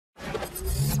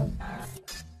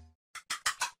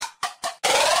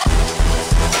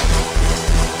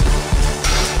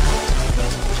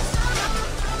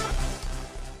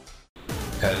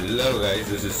Hello guys,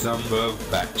 this is Sambhav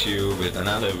back to you with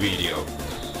another video.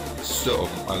 So,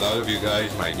 a lot of you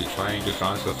guys might be trying to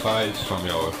transfer files from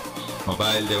your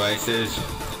mobile devices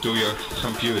to your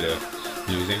computer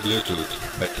using Bluetooth,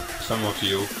 but some of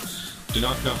you do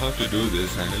not know how to do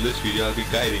this, and in this video I'll be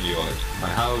guiding you on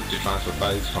how to transfer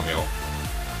files from your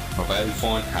mobile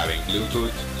phone having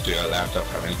Bluetooth to your laptop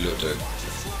having Bluetooth.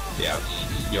 Yeah,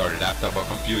 your laptop or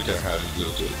computer having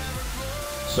Bluetooth.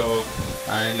 So,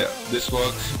 and this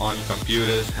works on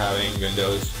computers having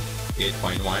Windows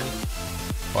 8.1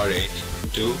 or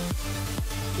 8.2.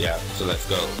 Yeah, so let's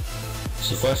go.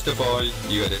 So first of all,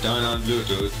 you gotta turn on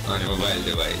Bluetooth on your mobile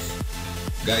device.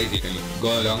 Guys, you can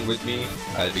go along with me.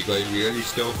 I'll be going really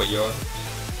slow for you.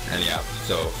 And yeah,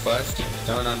 so first,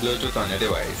 turn on Bluetooth on your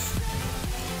device.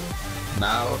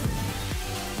 Now,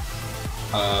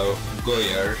 go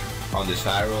here on this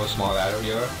arrow, small arrow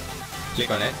here.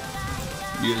 Click on it.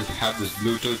 You'll have this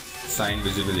Bluetooth sign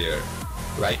visible here.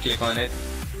 Right click on it,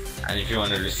 and if you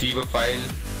want to receive a file,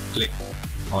 click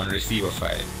on receive a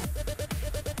file.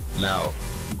 Now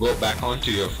go back onto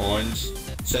your phones,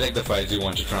 select the files you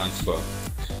want to transfer.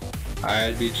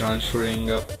 I'll be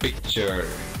transferring a picture.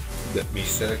 Let me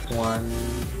select one.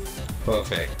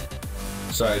 Perfect.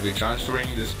 So I'll be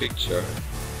transferring this picture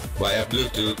via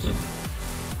Bluetooth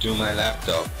to my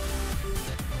laptop.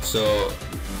 So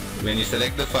when you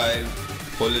select the file,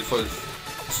 hold it for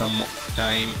some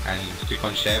time and click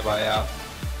on share via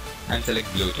and select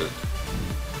Bluetooth.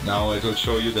 Now it will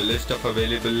show you the list of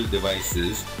available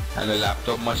devices, and a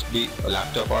laptop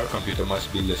or computer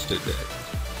must be listed there.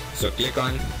 So click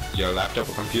on your laptop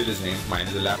or computer's name, mine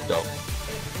is a laptop,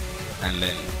 and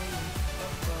then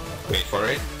wait for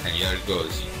it, and here it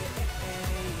goes.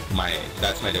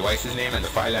 That's my device's name and the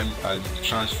file I'm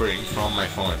transferring from my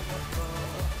phone.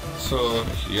 So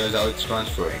here's how it's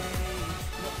transferring.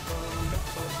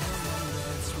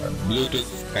 Bluetooth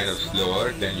is kind of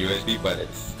slower than USB, but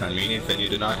it's convenient when you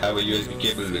do not have a USB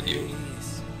cable with you.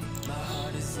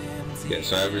 Yeah,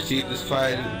 so I've received this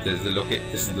file. This is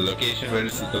the location where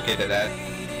it's located at.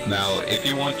 Now, if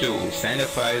you want to send a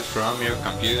file from your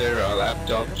computer or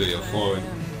laptop to your phone,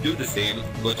 do the same.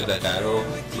 Go to that arrow,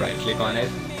 right click on it,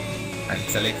 and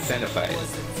select send a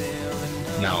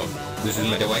file. Now, this is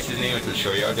my device's name. It will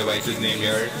show your device's name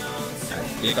here.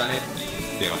 Click on it,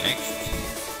 click on next.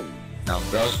 Now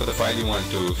browse for the file you want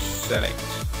to select.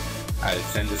 I'll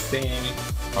send the same,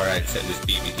 or I'll send this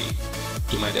PPT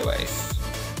to my device.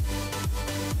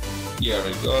 Here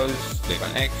it goes, click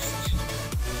on next.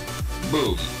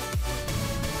 Boom.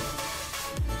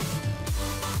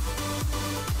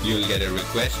 You'll get a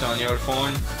request on your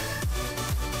phone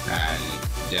and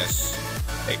just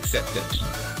accept it.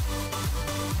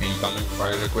 Incoming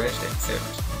file request,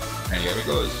 accept. And here it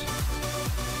goes.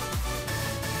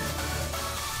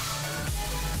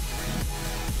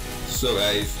 So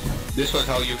guys, this was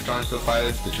how you transfer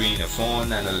files between a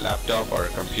phone and a laptop or a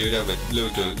computer with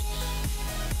Bluetooth.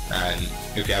 And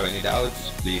if you have any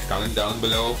doubts, please comment down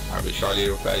below. I will surely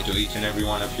reply to each and every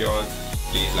one of yours.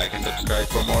 Please like and subscribe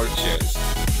for more. Cheers.